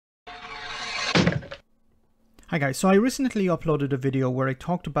Hi guys, so I recently uploaded a video where I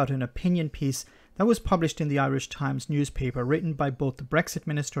talked about an opinion piece that was published in the Irish Times newspaper written by both the Brexit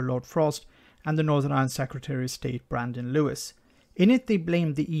Minister Lord Frost and the Northern Ireland Secretary of State Brandon Lewis. In it they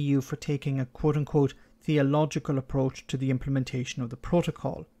blamed the EU for taking a quote-unquote theological approach to the implementation of the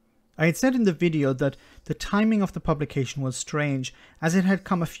protocol. I had said in the video that the timing of the publication was strange, as it had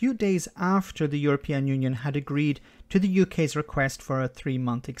come a few days after the European Union had agreed to the UK's request for a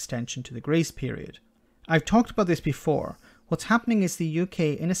 3-month extension to the grace period. I've talked about this before. What's happening is the UK,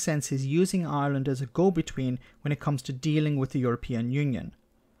 in a sense, is using Ireland as a go-between when it comes to dealing with the European Union.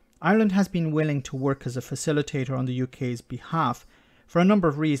 Ireland has been willing to work as a facilitator on the UK's behalf for a number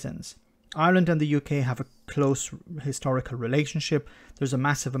of reasons. Ireland and the UK have a close historical relationship. There's a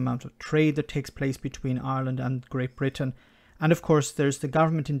massive amount of trade that takes place between Ireland and Great Britain. And of course, there's the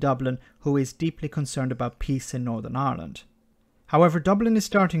government in Dublin who is deeply concerned about peace in Northern Ireland. However, Dublin is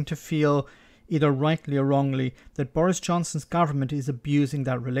starting to feel, either rightly or wrongly, that Boris Johnson's government is abusing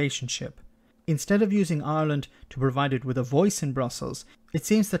that relationship. Instead of using Ireland to provide it with a voice in Brussels, it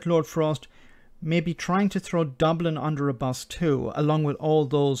seems that Lord Frost may be trying to throw Dublin under a bus too, along with all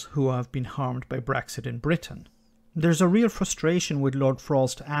those who have been harmed by Brexit in Britain. There's a real frustration with Lord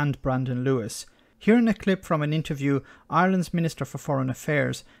Frost and Brandon Lewis. Here in a clip from an interview Ireland's Minister for Foreign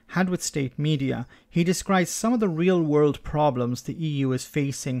Affairs had with state media, he describes some of the real-world problems the EU is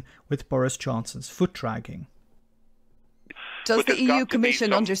facing with Boris Johnson's foot-dragging. Does the EU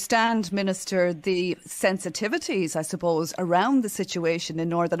Commission understand, Minister, the sensitivities, I suppose, around the situation in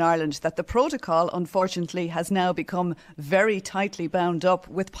Northern Ireland, that the protocol, unfortunately, has now become very tightly bound up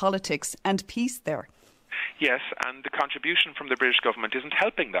with politics and peace there? Yes, and the contribution from the British government isn't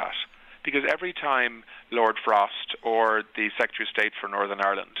helping that. Because every time Lord Frost or the Secretary of State for Northern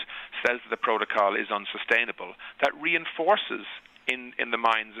Ireland says that the protocol is unsustainable, that reinforces in the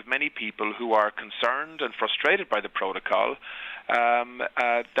minds of many people who are concerned and frustrated by the protocol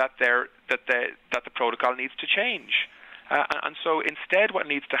that the protocol needs to change. And so instead what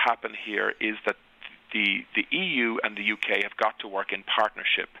needs to happen here is that the EU and the UK have got to work in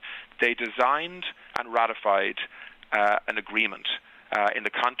partnership. They designed and ratified an agreement in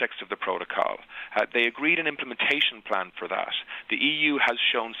the context of the protocol. They agreed an implementation plan for that. The EU has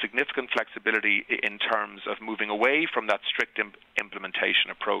shown significant flexibility in terms of moving away from that strict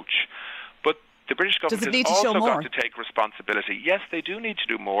implementation approach. But the British government has also got to take responsibility. Yes, they do need to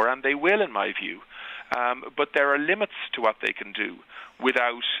do more, and they will, in my view. But there are limits to what they can do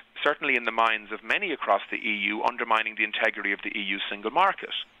without, certainly in the minds of many across the EU, undermining the integrity of the EU single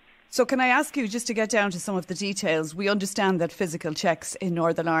market. So can I ask you, just to get down to some of the details, we understand that physical checks in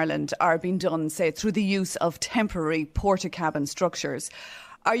Northern Ireland are being done, say, through the use of temporary porta-cabin structures.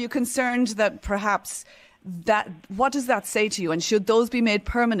 Are you concerned that perhaps what does that say to you? And should those be made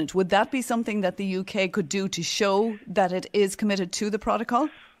permanent? Would that be something that the UK could do to show that it is committed to the protocol?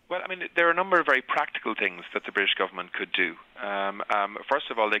 Well, I mean, there are a number of very practical things that the British government could do.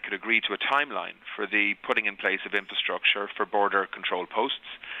 First of all, they could agree to a timeline for the putting in place of infrastructure for border control posts.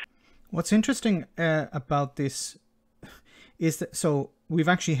 What's interesting about this is that, so we've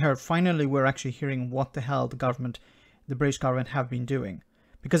actually heard, finally we're actually hearing what the hell the British government have been doing.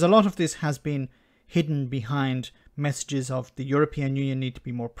 Because a lot of this has been hidden behind messages of the European Union need to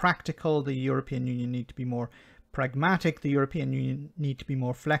be more practical, the European Union need to be more pragmatic, the European Union need to be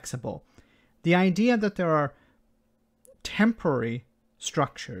more flexible. The idea that there are temporary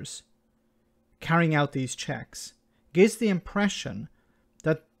structures carrying out these checks gives the impression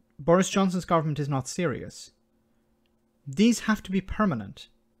that Boris Johnson's government is not serious. These have to be permanent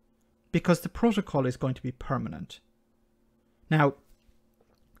because the protocol is going to be permanent. Now,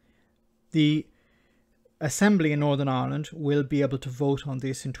 the Assembly in Northern Ireland will be able to vote on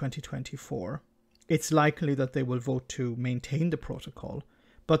this in 2024. It's likely that they will vote to maintain the protocol,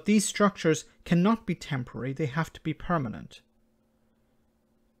 but these structures cannot be temporary, they have to be permanent.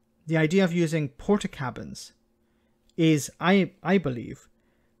 The idea of using porta-cabins is, I believe,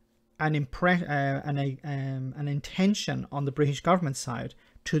 an intention on the British government side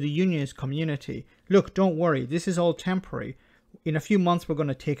to the unionist community. Look, don't worry, this is all temporary. In a few months we're going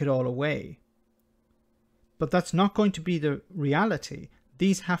to take it all away. But that's not going to be the reality.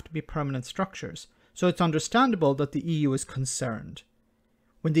 These have to be permanent structures. So it's understandable that the EU is concerned.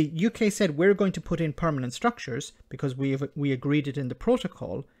 When the UK said we're going to put in permanent structures because we agreed it in the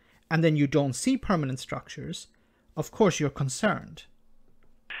protocol, and then you don't see permanent structures, of course you're concerned.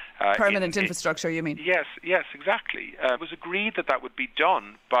 Permanent infrastructure, you mean? Yes, exactly. It was agreed that that would be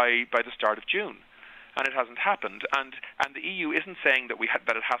done by the start of June, and it hasn't happened. And the EU isn't saying that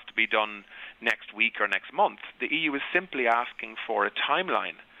that it has to be done next week or next month. The EU is simply asking for a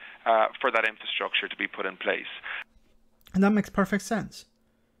timeline for that infrastructure to be put in place. And that makes perfect sense.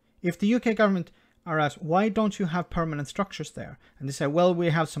 If the UK government are asked, why don't you have permanent structures there? And they say, well, we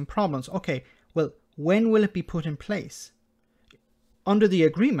have some problems. Okay, well, when will it be put in place? Under the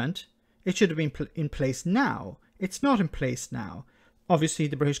agreement, it should have been in place now. It's not in place now. Obviously,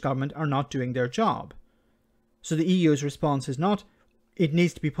 the British government are not doing their job. So the EU's response is not, it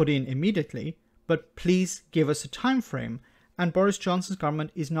needs to be put in immediately, but please give us a time frame. And Boris Johnson's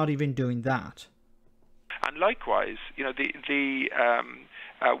government is not even doing that. And likewise, you know,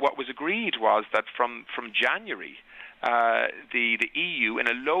 what was agreed was that from January, the EU, in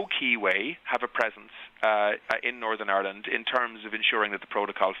a low-key way, have a presence in Northern Ireland in terms of ensuring that the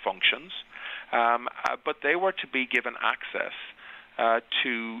protocol functions. But they were to be given access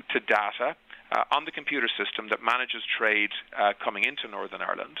to data on the computer system that manages trade coming into Northern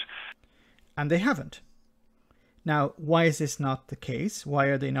Ireland. And they haven't. Now, why is this not the case? Why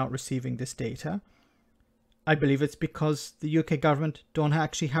are they not receiving this data? I believe it's because the UK government don't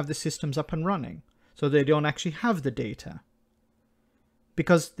actually have the systems up and running. So they don't actually have the data.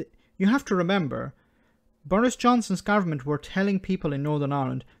 Because you have to remember, Boris Johnson's government were telling people in Northern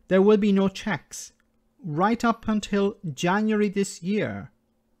Ireland there will be no checks. Right up until January this year,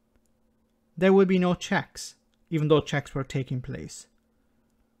 there will be no checks, even though checks were taking place.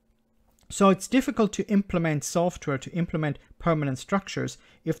 So it's difficult to implement software, to implement permanent structures,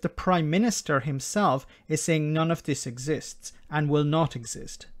 if the Prime Minister himself is saying none of this exists and will not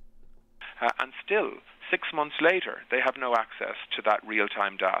exist. And still, 6 months later, they have no access to that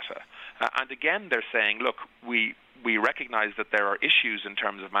real-time data. And again, they're saying, look, we recognize that there are issues in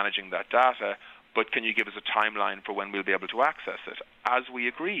terms of managing that data, but can you give us a timeline for when we'll be able to access it, as we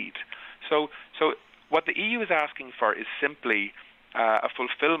agreed? So what the EU is asking for is simply a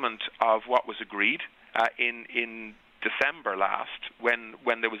fulfillment of what was agreed in December last, when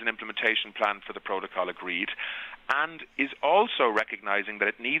there was an implementation plan for the protocol agreed, and is also recognizing that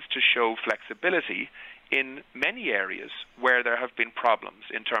it needs to show flexibility in many areas where there have been problems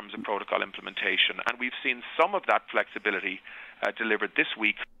in terms of protocol implementation. And we've seen some of that flexibility delivered this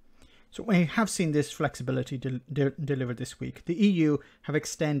week. So we have seen this flexibility delivered this week. The EU have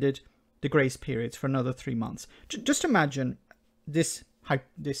extended the grace periods for another 3 months. Just imagine this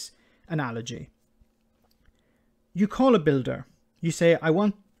analogy. You call a builder. You say, I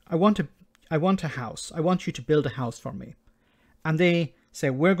want a house. I want you to build a house for me. And they say,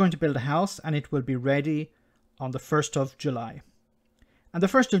 we're going to build a house and it will be ready on the 1st of July. And the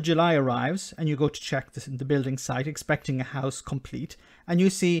 1st of July arrives and you go to check the building site expecting a house complete, and you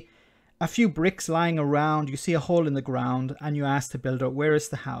see a few bricks lying around, you see a hole in the ground, and you ask the builder, where is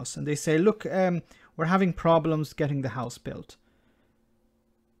the house? And they say, look, we're having problems getting the house built.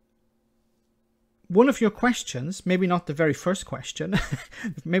 One of your questions, maybe not the very first question,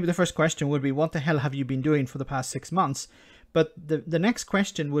 maybe the first question would be, what the hell have you been doing for the past 6 months? But the next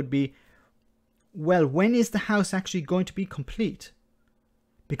question would be, well, when is the house actually going to be complete?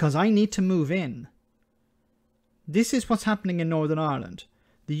 Because I need to move in. This is what's happening in Northern Ireland.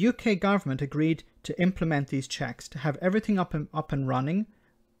 The UK government agreed to implement these checks, to have everything up and running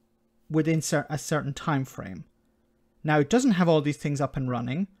within a certain time frame. Now, it doesn't have all these things up and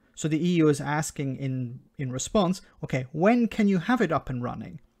running, so the EU is asking in response, okay, when can you have it up and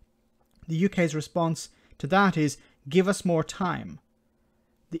running? The UK's response to that is, give us more time.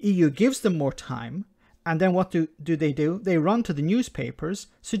 The EU gives them more time, and then what do they do? They run to the newspapers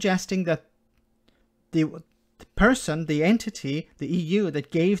suggesting that the person, the entity, the EU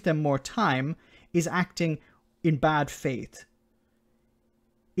that gave them more time is acting in bad faith,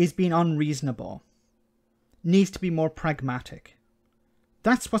 is being unreasonable, needs to be more pragmatic.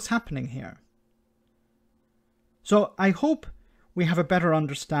 That's what's happening here. So I hope we have a better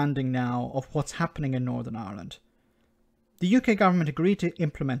understanding now of what's happening in Northern Ireland. The UK government agreed to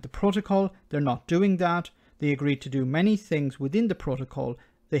implement the protocol. They're not doing that. They agreed to do many things within the protocol.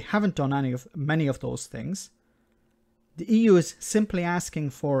 They haven't done many of those things. The EU is simply asking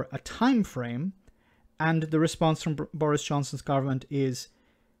for a time frame, and the response from Boris Johnson's government is,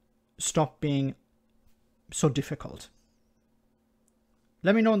 stop being so difficult.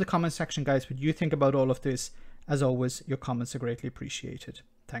 Let me know in the comment section, guys, what you think about all of this. As always, your comments are greatly appreciated.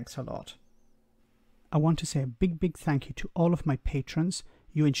 Thanks a lot. I want to say a big thank you to all of my patrons.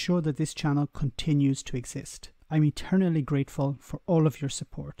 You ensure that this channel continues to exist. I'm eternally grateful for all of your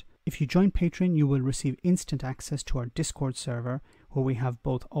support. If you join Patreon, you will receive instant access to our Discord server, where we have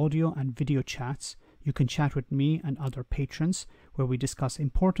both audio and video chats. You can chat with me and other patrons, where we discuss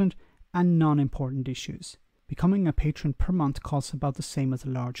important and non-important issues. Becoming a patron per month costs about the same as a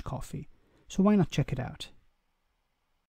large coffee, so why not check it out?